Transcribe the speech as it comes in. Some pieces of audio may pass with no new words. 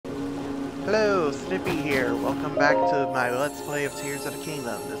Hello, Snippy here. Welcome back to my Let's Play of Tears of the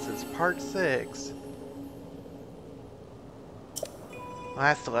Kingdom. This is part 6.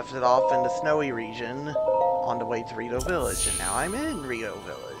 Last I left it off in the snowy region on the way to Rito Village, and now I'm in Rito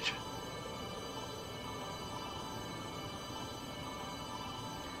Village.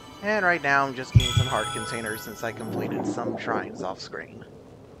 And right now I'm just getting some heart containers since I completed some shrines off screen.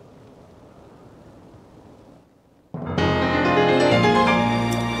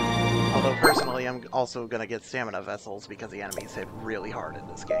 Although personally I'm also gonna get stamina vessels because the enemies hit really hard in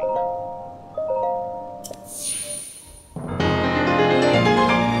this game.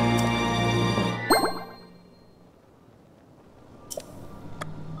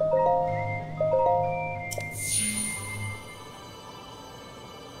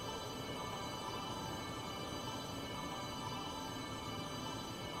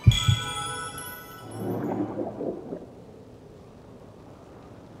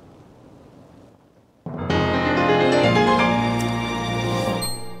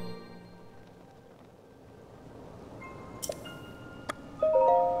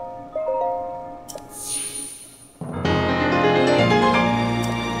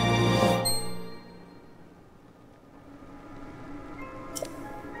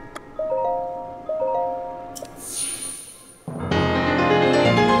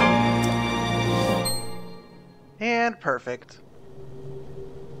 And perfect.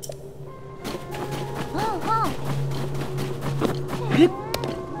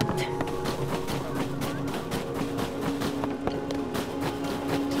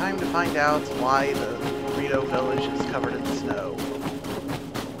 Time to find out why the Rito village is covered in snow.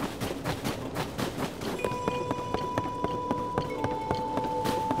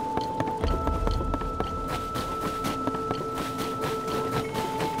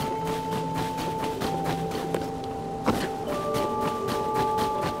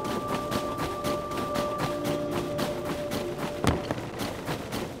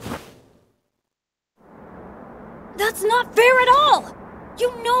 That's not fair at all! You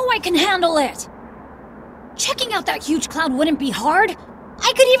know I can handle it! Checking out that huge cloud wouldn't be hard.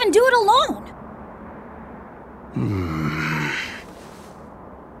 I could even do it alone.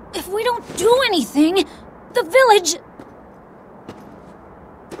 If we don't do anything, the village...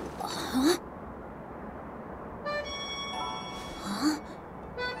 Huh? Huh?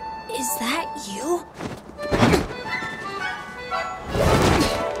 Is that you?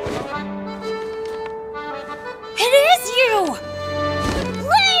 It is you!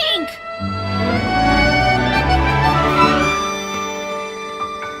 Link!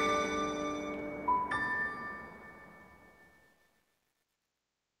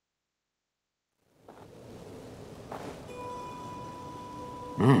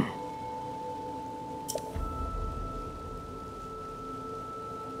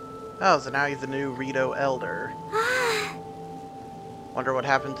 Oh, so now he's the new Rito Elder. Wonder what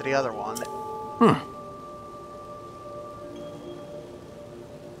happened to the other one.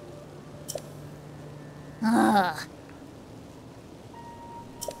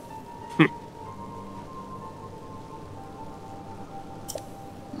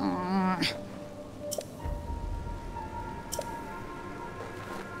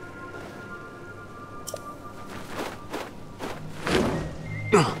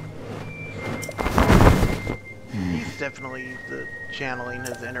 He's definitely channeling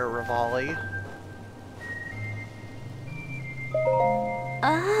his inner Rivali.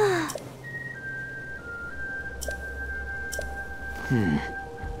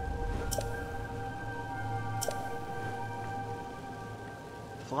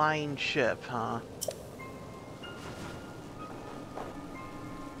 Flying ship, huh?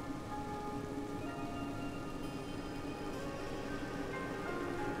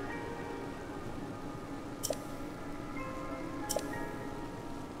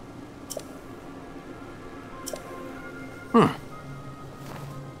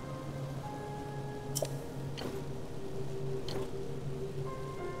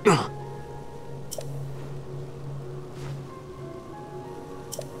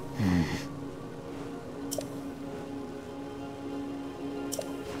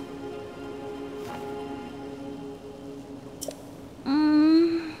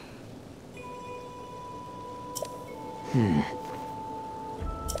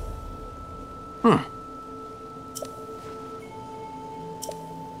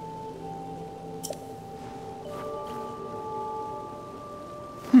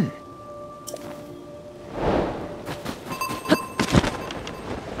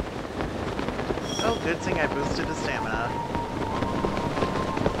 Oh, good thing I boosted his stamina.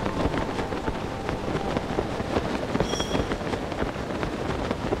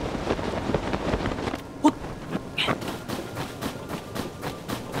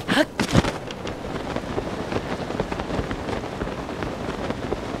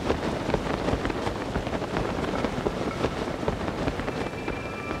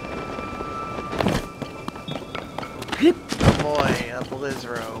 boy, a Blizz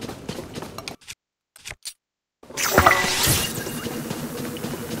robe.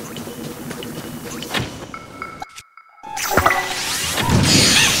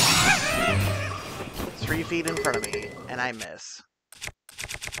 It's 3 feet in front of me, and I miss.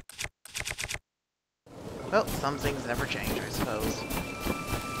 Well, some things never change, I suppose.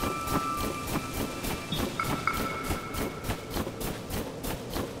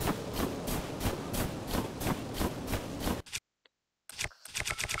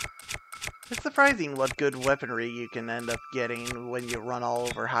 It's surprising what good weaponry you can end up getting when you run all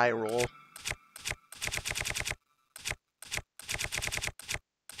over Hyrule.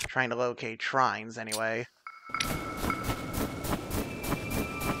 Trying to locate shrines, anyway.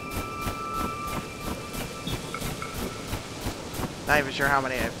 Not even sure how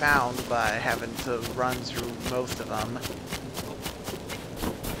many I found, but having to run through most of them.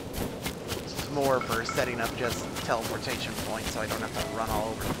 It's more for setting up just teleportation points so I don't have to run all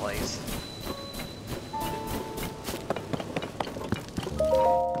over the place.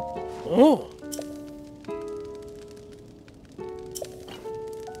 Oh!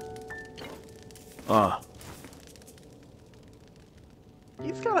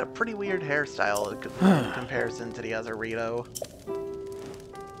 He's got a pretty weird hairstyle in comparison to the other Rito.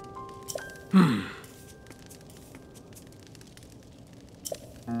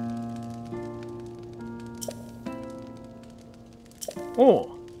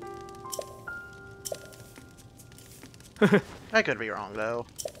 Oh! I could be wrong, though.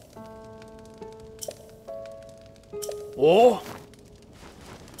 Oh!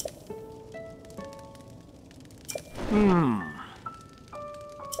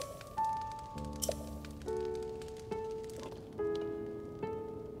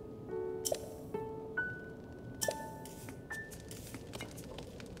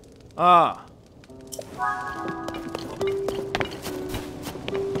 Ah!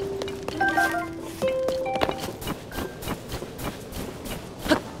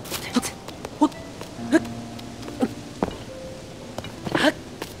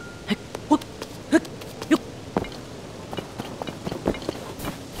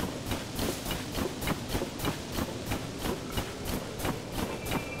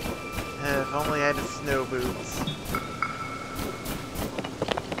 If only I had snow boots.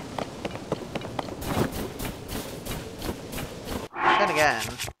 Then again...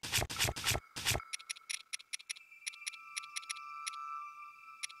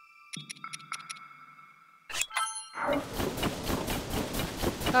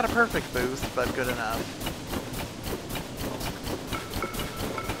 Not a perfect boost, but good enough.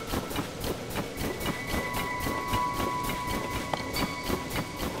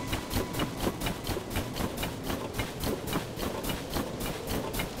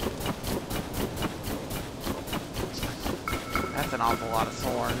 That's an awful lot of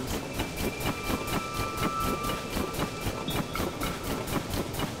thorns.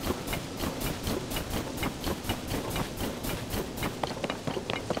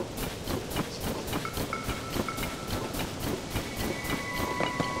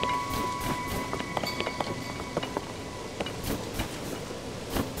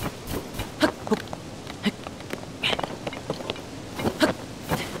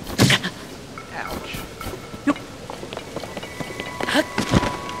 Ouch.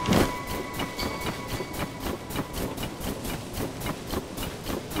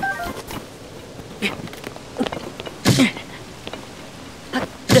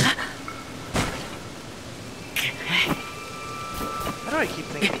 How do I keep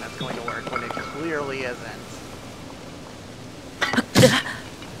thinking that's going to work when it clearly isn't?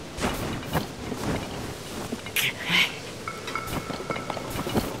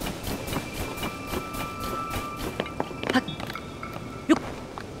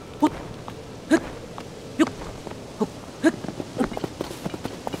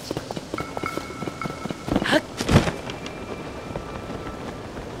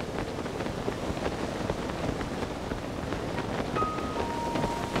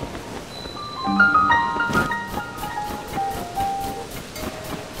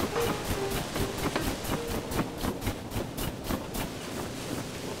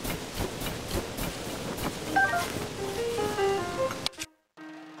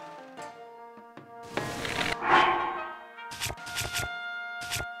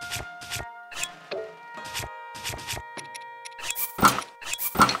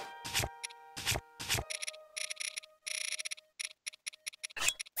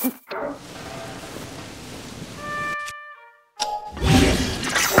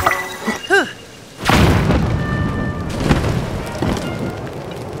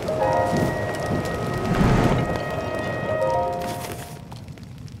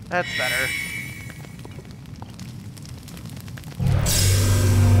 That's better.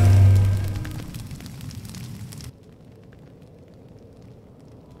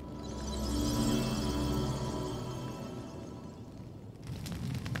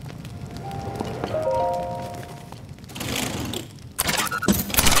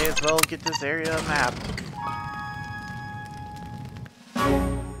 May as well get this area mapped.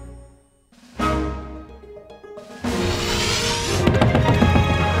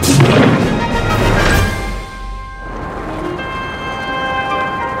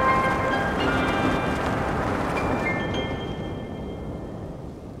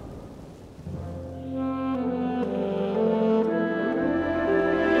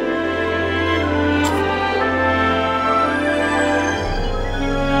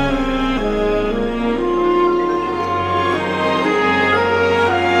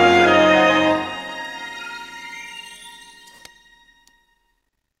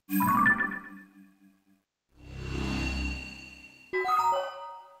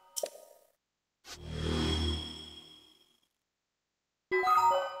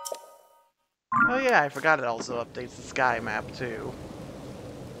 Oh yeah, I forgot it also updates the sky map too.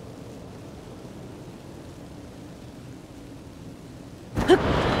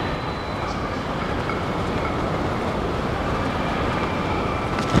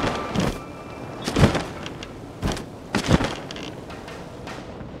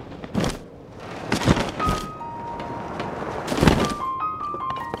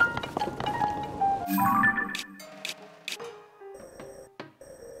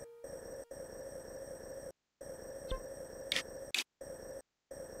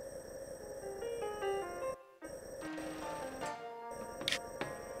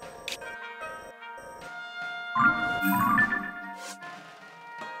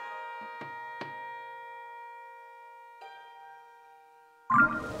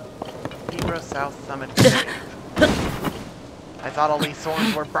 Libra South Summit Cave. I thought all these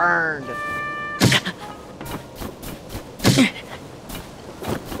thorns were burned.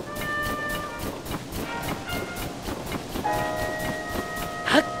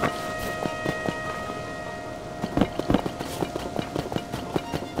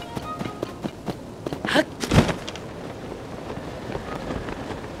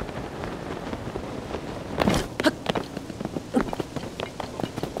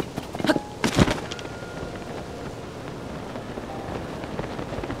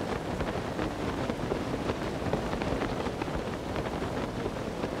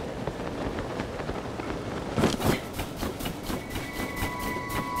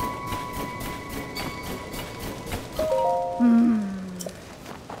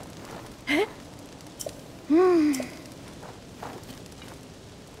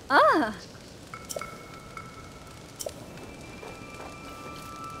 Ah.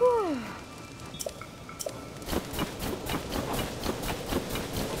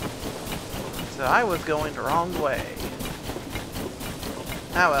 So I was going the wrong way.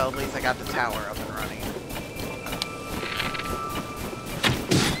 Ah well, at least I got the tower up and running.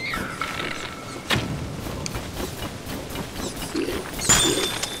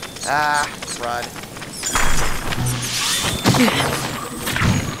 Ah, crud.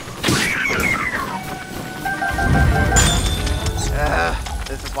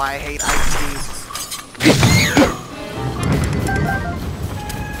 This is why I hate ice cubes. These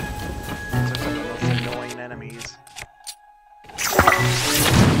are some of the most annoying enemies.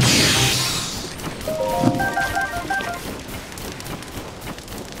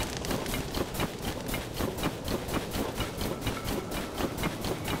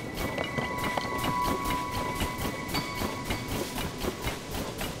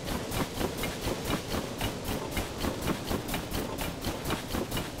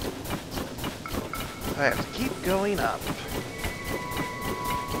 I have to keep going up.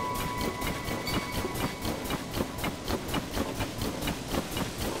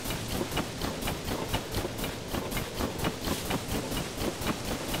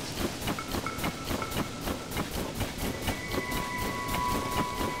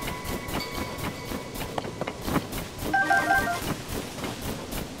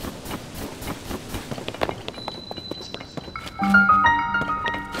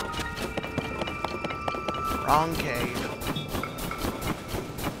 Wrong cave.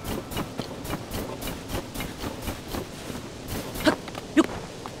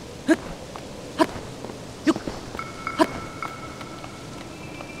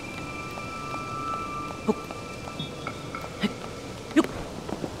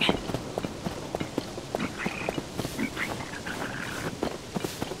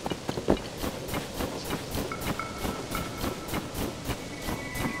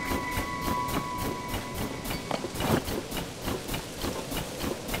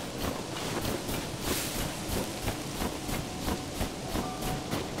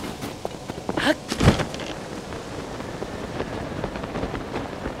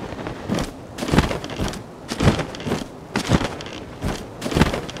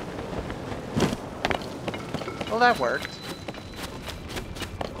 that worked.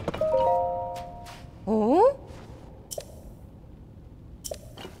 Oh?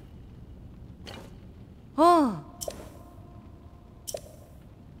 Oh.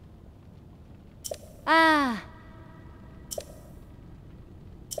 Ah.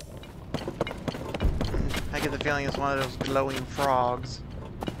 I get the feeling it's one of those glowing frogs.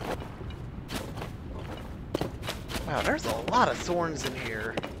 Wow, there's a lot of thorns in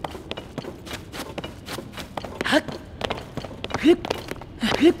here.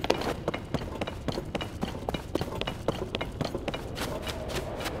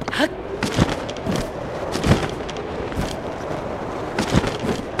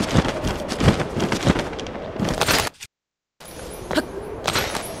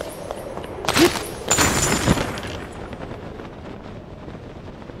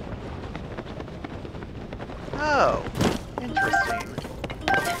 Oh, interesting.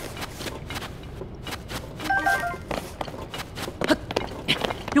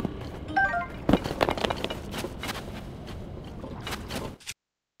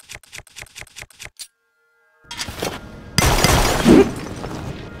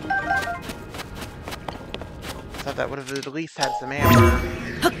 Thought that would have at least had some ammo.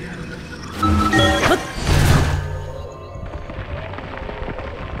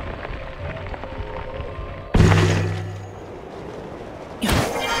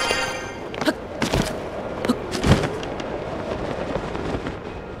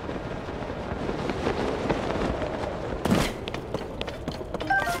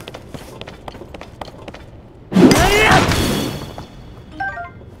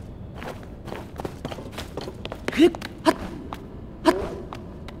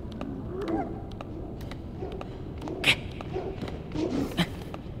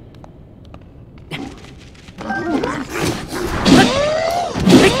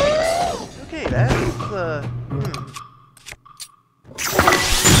 Okay, that's,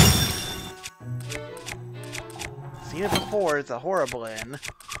 Seen it before, it's a Horriblin.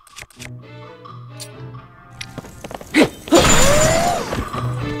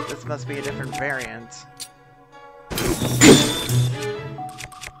 This must be a different variant.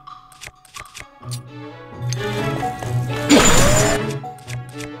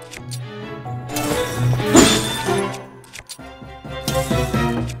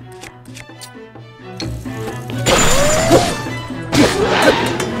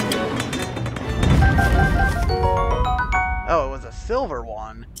 Oh, it was a silver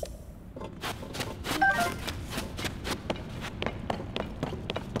one.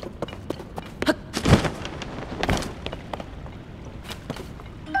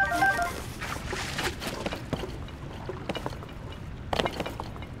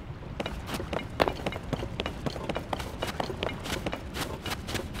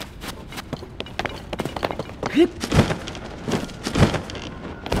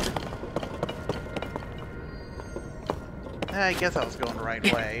 I guess I was going the right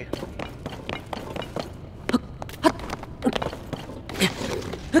way.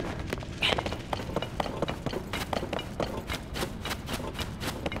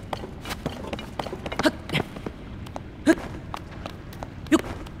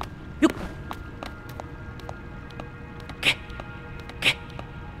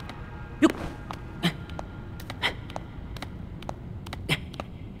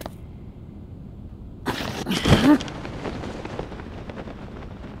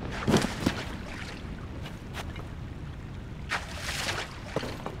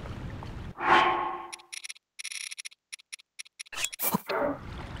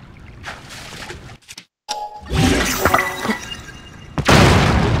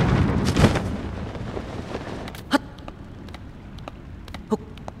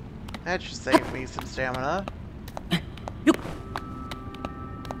 That should save me some stamina. I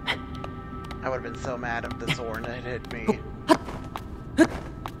would have been so mad if the Zorn had hit me.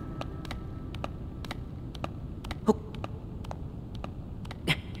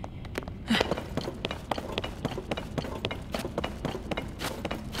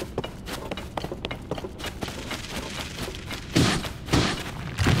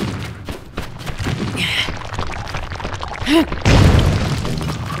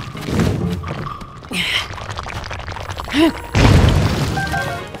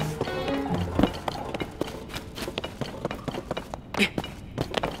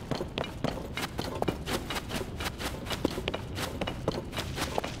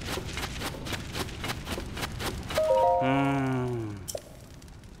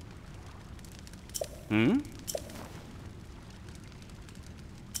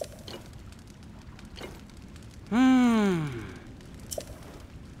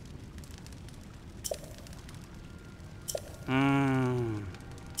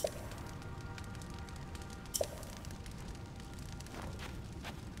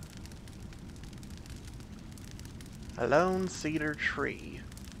 A lone cedar tree.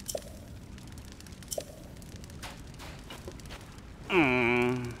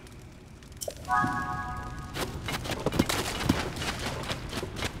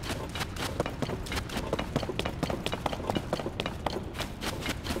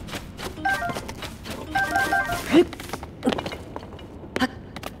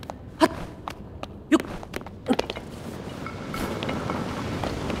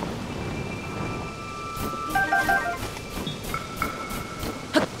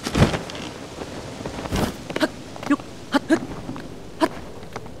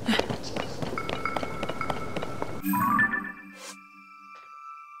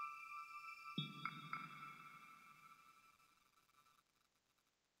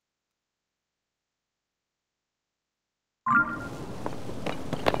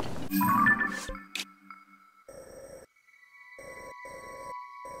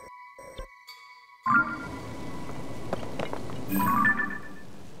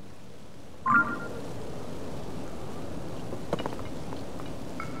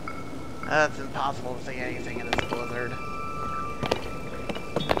 It's impossible to see anything in this blizzard.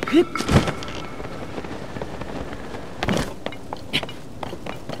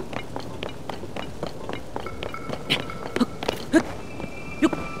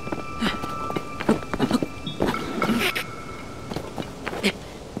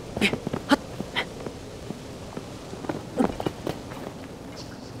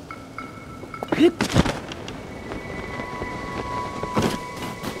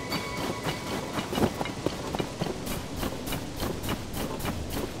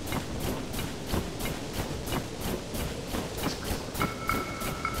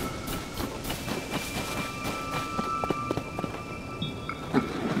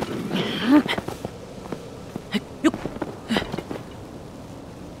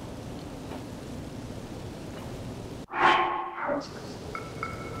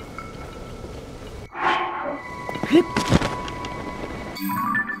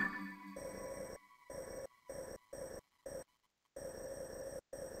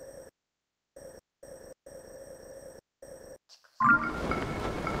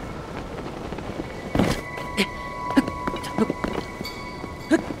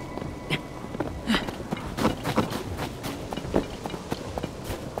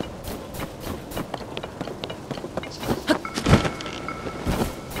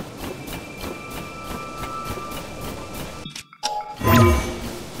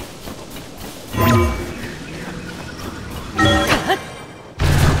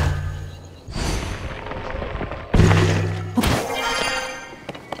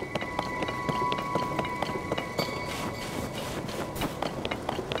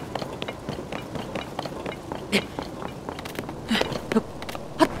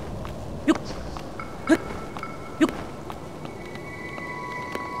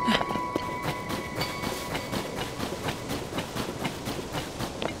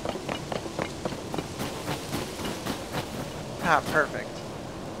 Ah, perfect.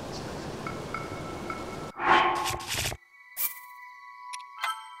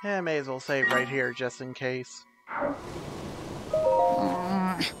 Yeah, I may as well save right here just in case.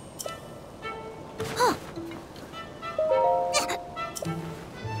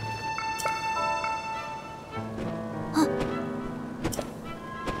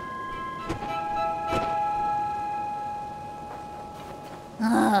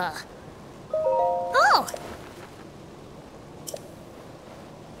 Oh!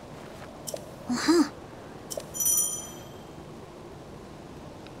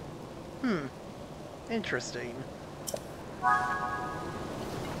 Interesting.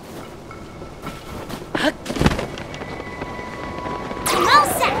 All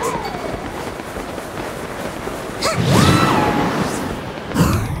set!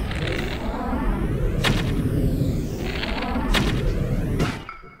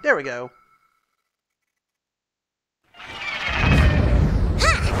 There we go.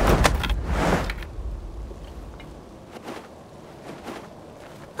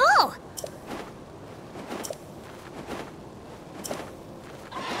 Oh!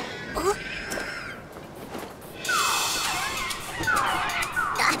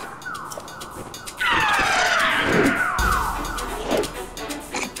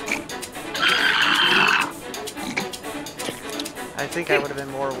 I think I would have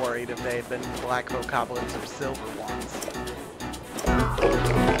been more worried if they had been black bokoblins or silver ones.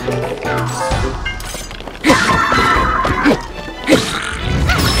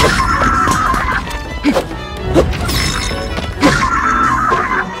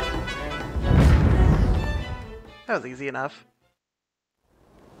 That was easy enough.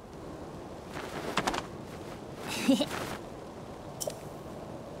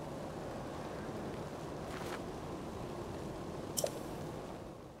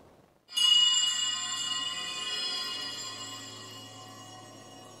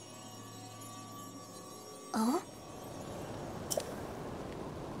 Oh?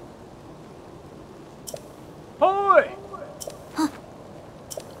 Hoi!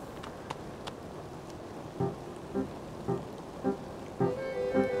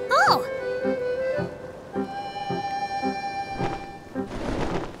 Oh!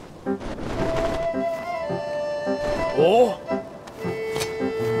 Oh!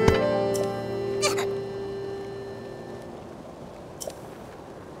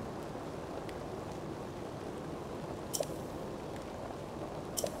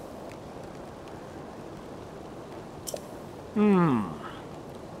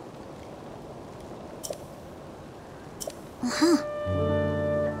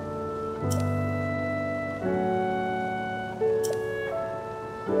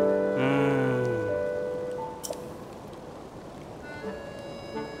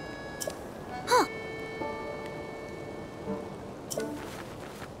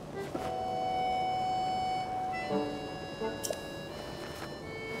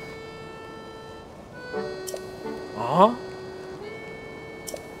 Huh?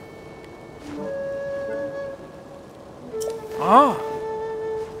 Ah!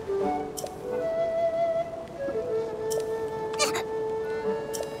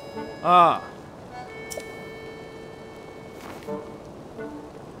 Ah!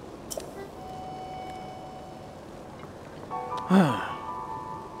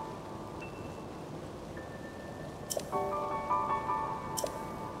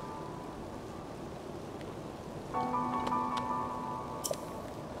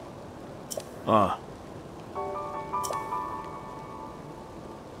 Ah!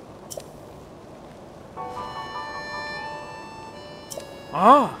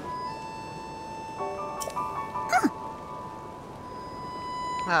 Ah!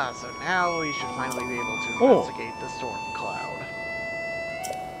 Ah, so now we should finally be able to Oh. investigate the storm cloud.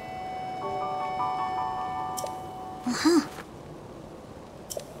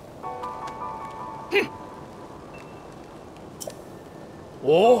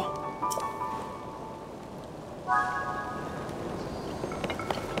 Oh!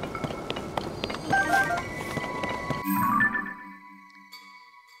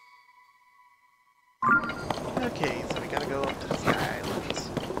 Okay, so we gotta go up to the Sky Islands.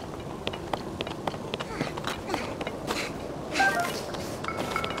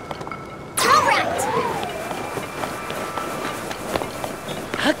 All right!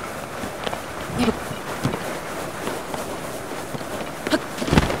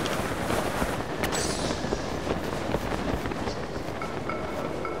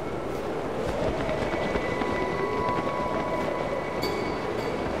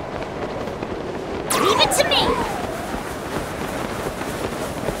 Leave it to me!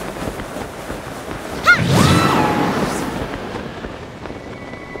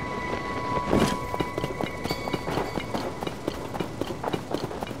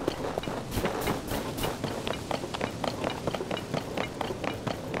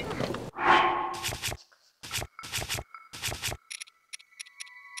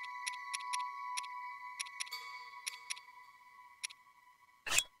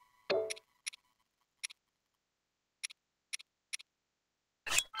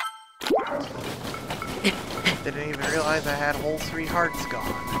 Didn't even realize I had whole 3 hearts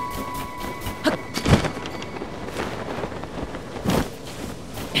gone.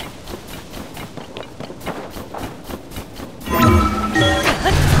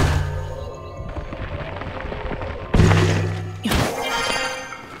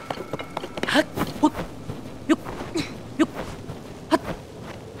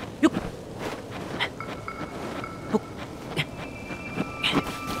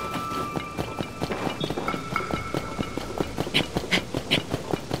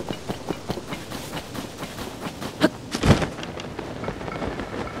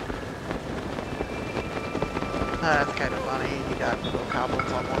 That's kind of funny. You got little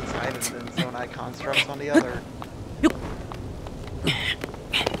goblins on one side and then Zonai constructs on the other.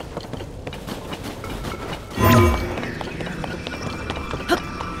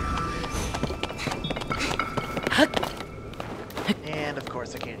 And of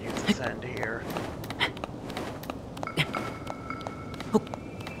course I can't use the send here.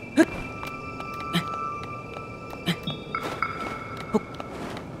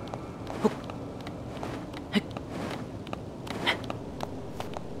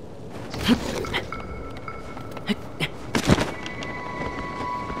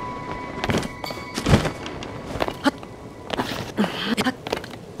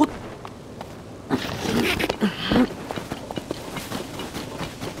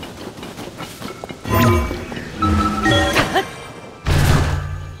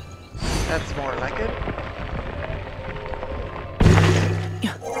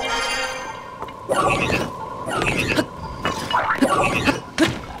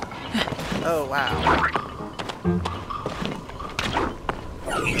 Oh, wow.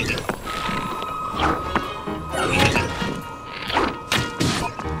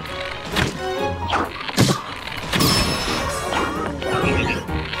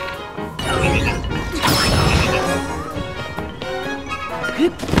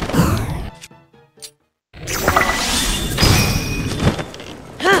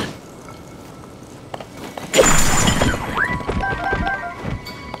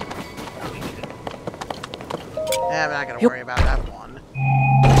 Yeah, I'm not gonna worry about that one.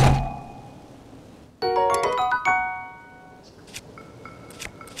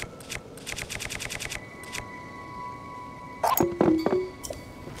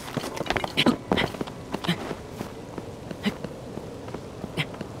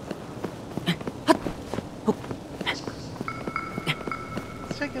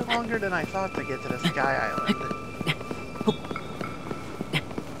 It's taking longer than I thought to get to the Sky Island.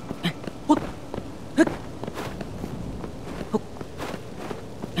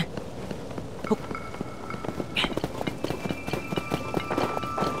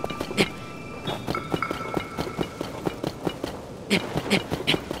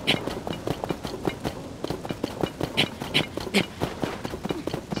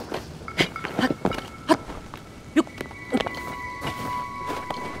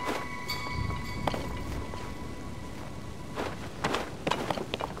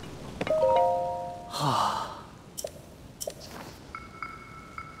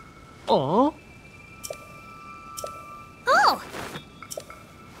 어? Oh!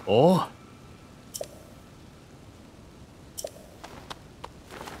 어?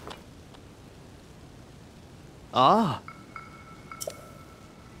 아,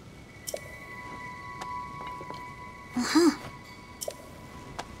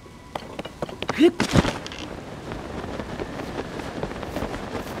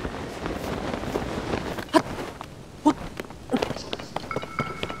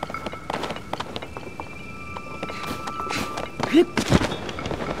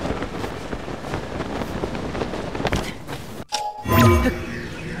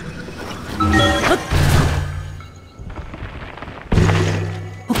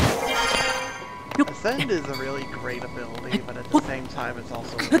 Ascend is a really great ability, but at the same time it's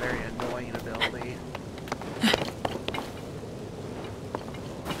also a very annoying ability.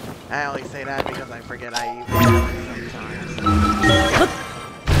 I only say that because I forget I even have it sometimes.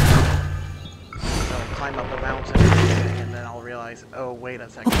 So I'll climb up a mountain or something, and then I'll realize, oh wait a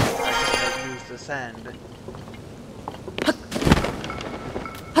second, I could have used Ascend.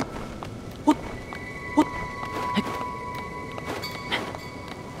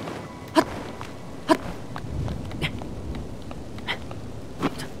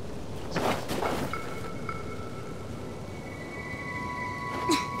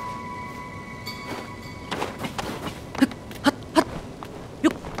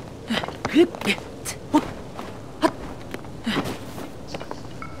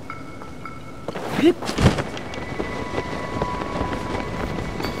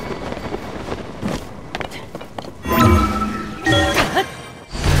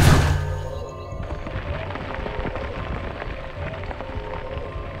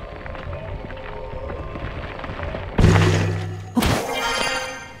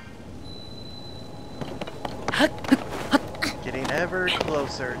 Getting ever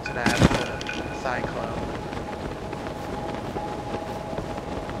closer to that cyclone.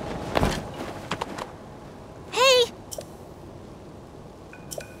 Hey!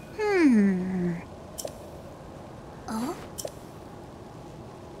 Oh?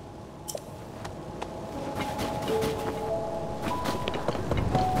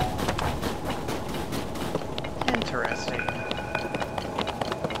 Interesting.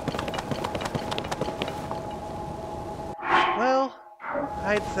 Well,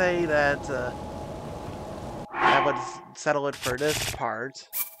 I'd say that that would settle it for this part.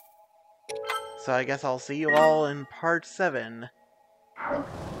 So I guess I'll see you all in part 7.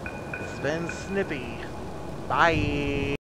 It's been Snippy. Bye!